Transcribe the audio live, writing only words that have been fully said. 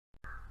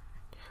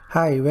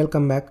Hi,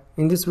 welcome back.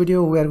 In this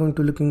video we are going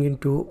to looking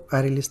into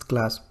Arraylist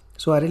class.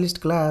 So Arraylist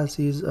class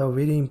is a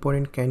very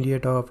important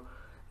candidate of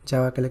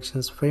Java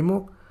collections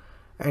framework,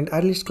 and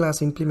Arraylist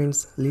class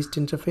implements list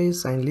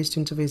interface, and list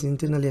interface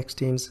internally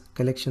extends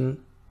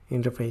collection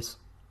interface.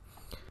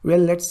 Well,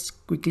 let's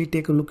quickly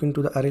take a look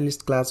into the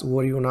Arraylist class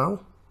overview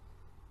now.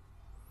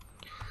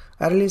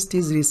 Arraylist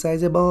is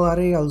resizable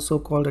array, also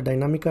called a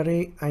dynamic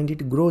array, and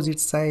it grows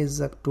its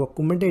size to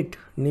accommodate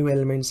new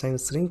elements and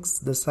shrinks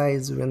the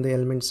size when the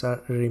elements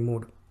are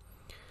removed.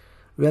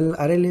 Well,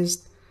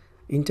 Arraylist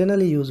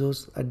internally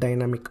uses a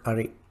dynamic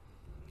array,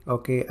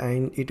 okay,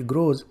 and it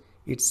grows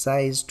its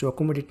size to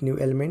accommodate new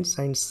elements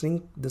and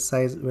shrink the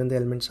size when the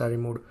elements are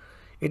removed.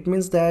 It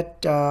means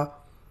that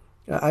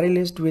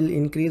Arraylist will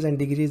increase and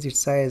decrease its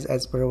size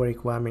as per our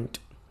requirement.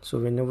 So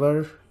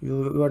whenever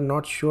you are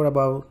not sure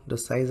about the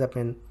size of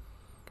an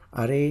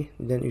array,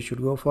 then you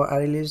should go for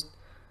Arraylist,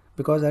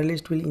 because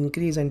Arraylist will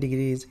increase and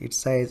decrease its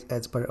size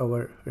as per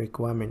our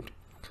requirement.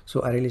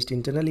 So Arraylist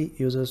internally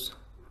uses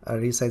a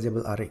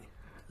resizable array.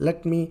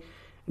 Let me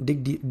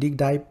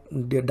dive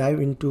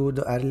into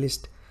the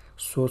Arraylist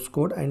source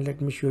code, and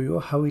let me show you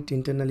how it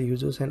internally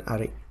uses an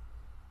array.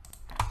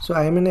 So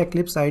I am in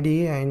Eclipse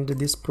IDE, and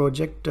this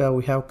project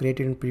we have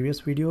created in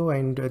previous video,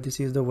 and this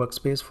is the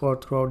workspace for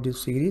throughout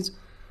this series.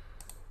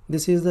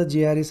 This is the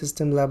JRE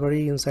system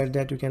library. Inside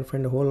that you can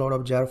find a whole lot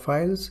of jar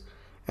files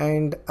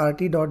and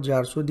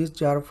rt.jar. So this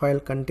jar file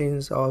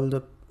contains all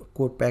the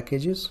code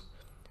packages,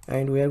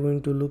 and we are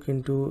going to look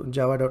into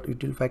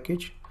java.util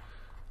package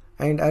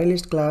and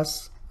Arraylist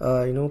class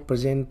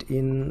present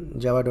in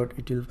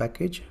java.util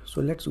package.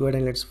 So let's go ahead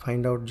and let's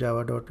find out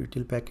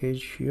java.util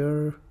package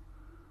here.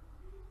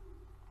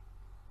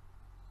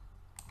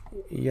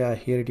 Yeah,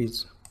 here it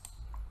is.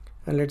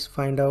 And let's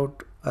find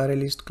out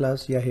Arraylist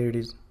class. Yeah, here it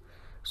is.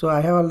 So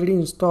I have already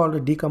installed a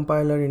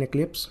decompiler in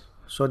Eclipse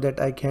so that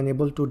I can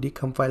able to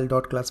decompile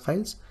 .class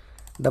files.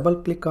 Double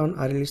click on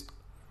Arraylist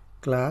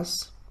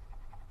class.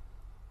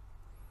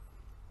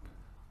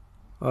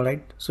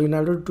 Alright, so in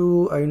order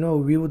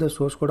to view the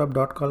source code of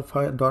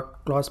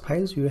 .class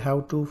files, you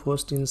have to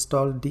first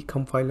install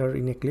decompiler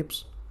in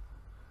Eclipse,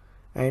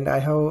 and I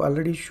have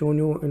already shown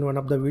you in one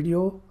of the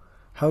video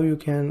how you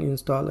can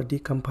install a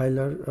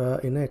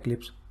decompiler in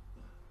Eclipse.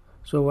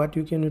 So what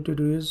you can need to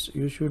do is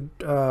you should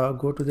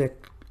go to the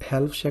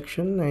help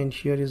section, and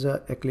here is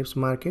a Eclipse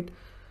market.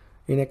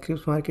 In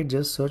Eclipse market,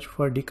 just search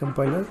for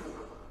decompiler,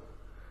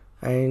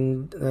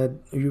 and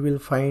you will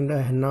find a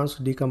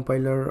enhanced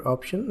decompiler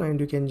option,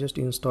 and you can just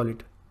install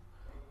it.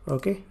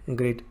 Okay,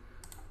 great.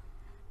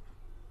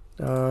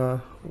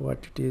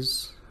 What it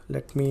is,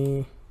 let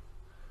me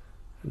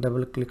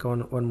double click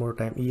on one more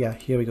time. Yeah,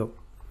 here we go.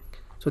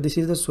 So this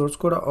is the source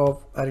code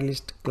of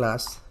Arraylist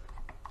class.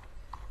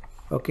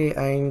 Okay,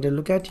 and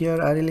look at here,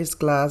 Arraylist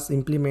class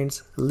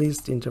implements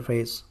list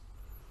interface,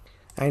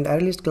 and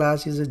Arraylist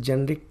class is a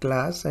generic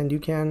class, and you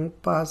can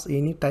pass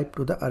any type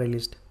to the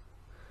Arraylist,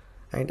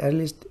 and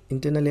Arraylist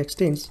internally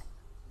extends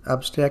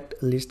abstract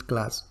list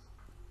class,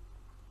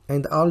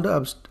 and all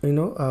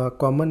the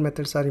common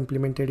methods are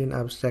implemented in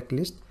abstract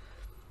list.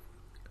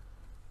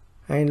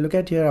 And look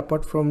at here,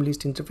 apart from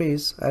list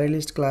interface,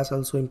 Arraylist class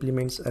also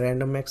implements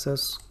random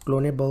access,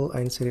 clonable,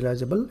 and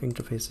serializable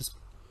interfaces.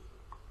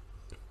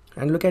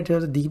 And look at here,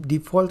 the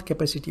default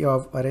capacity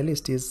of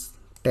Arraylist is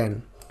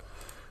 10.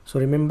 So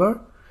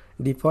remember,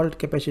 default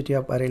capacity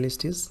of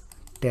Arraylist is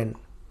 10.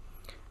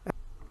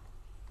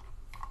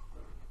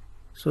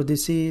 So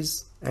this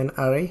is an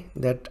array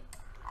that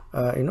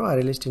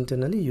Arraylist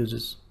internally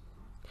uses.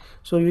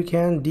 So you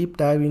can deep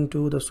dive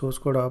into the source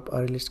code of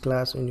Arraylist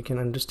class, and you can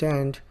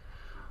understand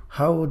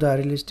how the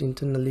Arraylist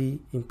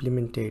internally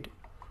implemented.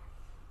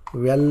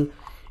 Well,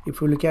 if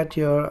you look at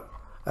your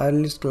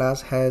Arraylist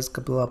class has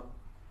couple of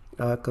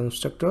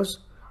constructors.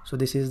 So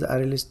this is the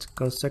Arraylist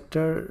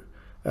constructor.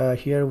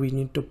 Here we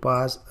need to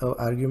pass an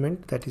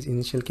argument, that is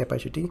initial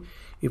capacity.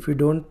 If you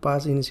don't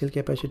pass initial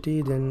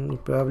capacity, then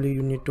probably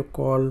you need to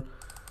call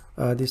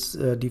this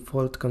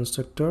default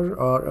constructor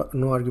or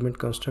no argument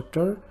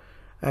constructor.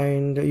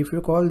 And if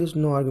you call this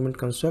no argument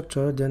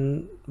constructor,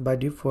 then by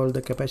default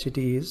the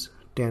capacity is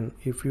 10.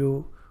 If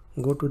you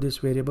go to this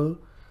variable,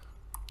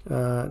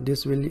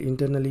 this will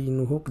internally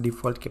invoke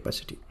default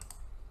capacity.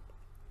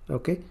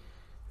 Okay,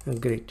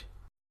 great.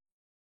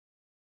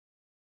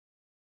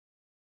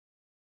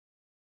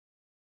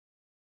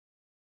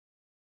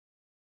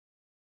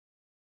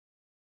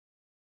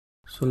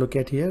 So look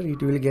at here,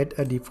 it will get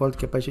a default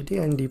capacity,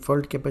 and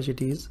default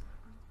capacity is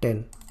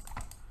 10.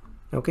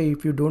 Okay,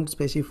 if you don't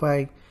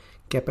specify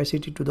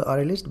capacity to the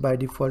Arraylist, by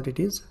default it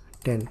is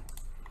 10.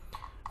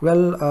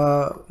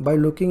 Well, by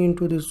looking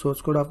into the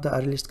source code of the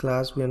Arraylist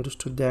class, we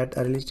understood that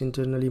Arraylist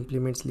internally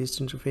implements list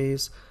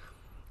interface.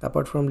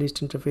 Apart from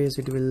list interface,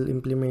 it will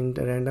implement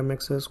random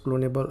access,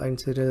 clonable, and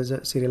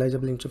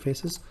serializable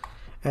interfaces.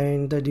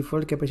 And the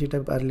default capacity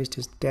of Arraylist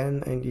is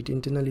 10, and it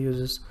internally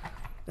uses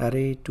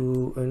array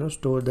to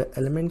store the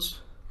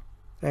elements.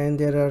 And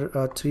there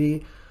are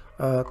three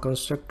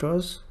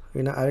constructors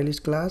in an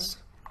Arraylist class: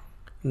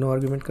 no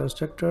argument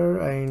constructor,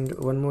 and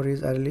one more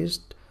is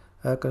Arraylist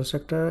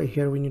constructor.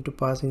 Here we need to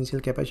pass initial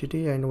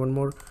capacity, and one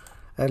more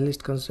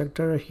Arraylist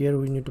constructor. Here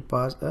we need to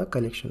pass a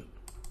collection.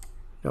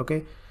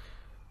 Okay,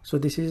 so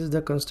this is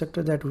the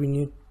constructor that we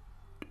need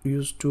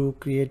use to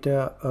create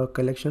a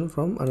collection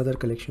from another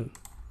collection.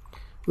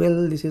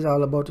 Well, this is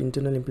all about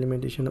internal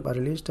implementation of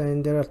Arraylist,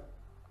 and there are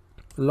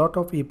a lot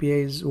of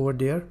APIs over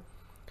there.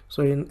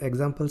 So in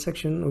example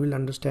section we will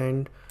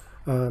understand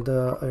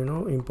the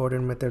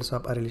important methods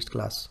of Arraylist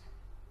class.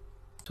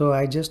 So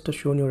I just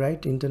shown you,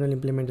 right, internal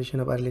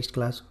implementation of Arraylist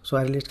class. So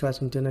Arraylist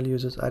class internally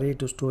uses array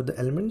to store the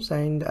elements,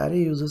 and array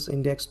uses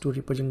index to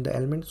represent the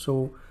elements.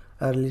 So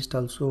Arraylist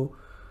also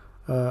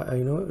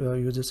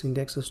uses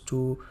indexes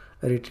to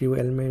retrieve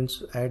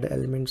elements, add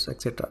elements,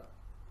 etc.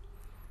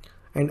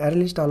 And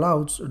Arraylist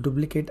allows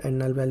duplicate and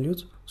null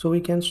values, so we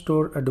can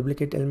store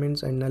duplicate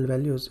elements and null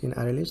values in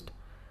Arraylist.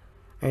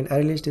 And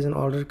Arraylist is an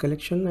ordered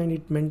collection, and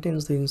it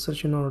maintains the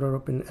insertion order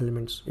of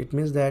elements. It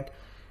means that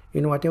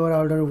in whatever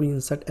order we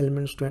insert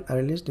elements to an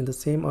Arraylist, in the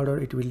same order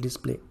it will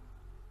display.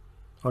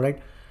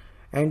 Alright,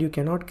 and you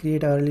cannot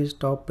create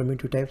Arraylist of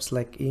primitive types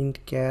like int,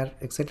 char,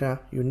 etc.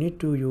 You need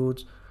to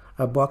use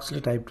a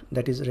boxed type,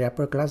 that is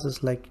wrapper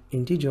classes like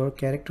integer,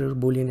 character,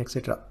 Boolean,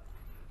 etc.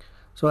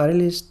 So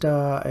Arraylist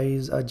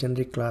is a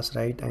generic class,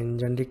 right, and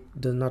generic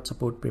does not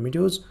support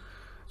primitives.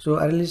 So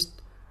Arraylist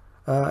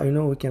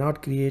we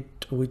cannot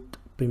create with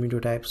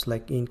primitive types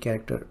like int,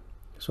 character.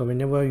 So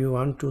whenever you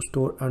want to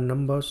store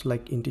numbers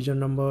like integer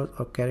numbers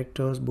or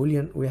characters,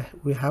 Boolean,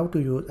 we have to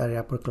use a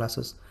wrapper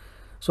classes.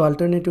 So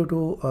alternative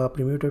to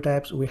primitive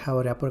types, we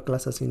have wrapper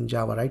classes in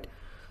Java, right?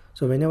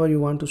 So whenever you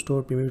want to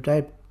store primitive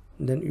type,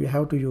 then you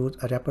have to use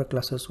a wrapper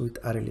classes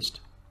with Arraylist.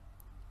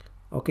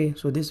 Okay,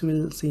 so this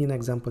we'll see in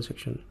example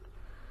section.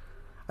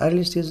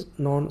 Arraylist is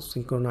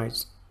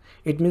non-synchronized.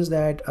 It means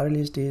that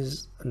Arraylist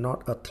is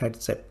not a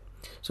thread set.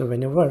 So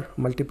whenever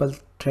multiple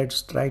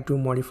threads try to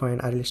modify an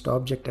Arraylist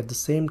object at the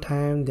same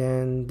time,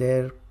 then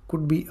there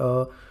could be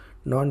a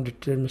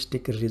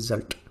non-deterministic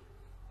result.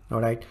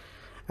 Alright,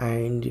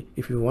 and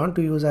if you want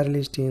to use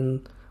Arraylist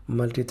in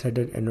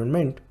multi-threaded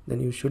environment, then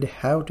you should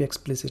have to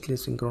explicitly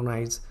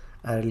synchronize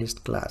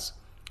Arraylist class.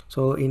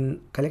 So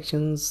in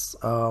collections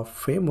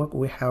framework,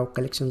 we have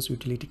collections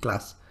utility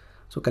class.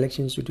 So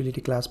collections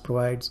utility class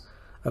provides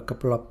a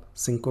couple of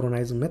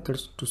synchronized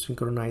methods to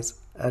synchronize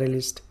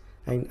Arraylist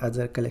and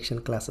other collection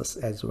classes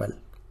as well.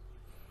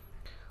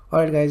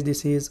 Alright guys,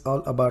 this is all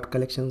about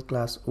collections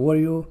class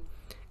overview.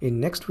 In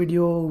next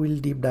video we'll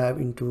deep dive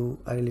into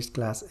Arraylist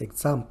class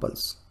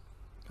examples.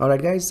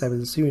 Alright guys, I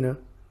will see you in a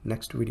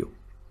next video.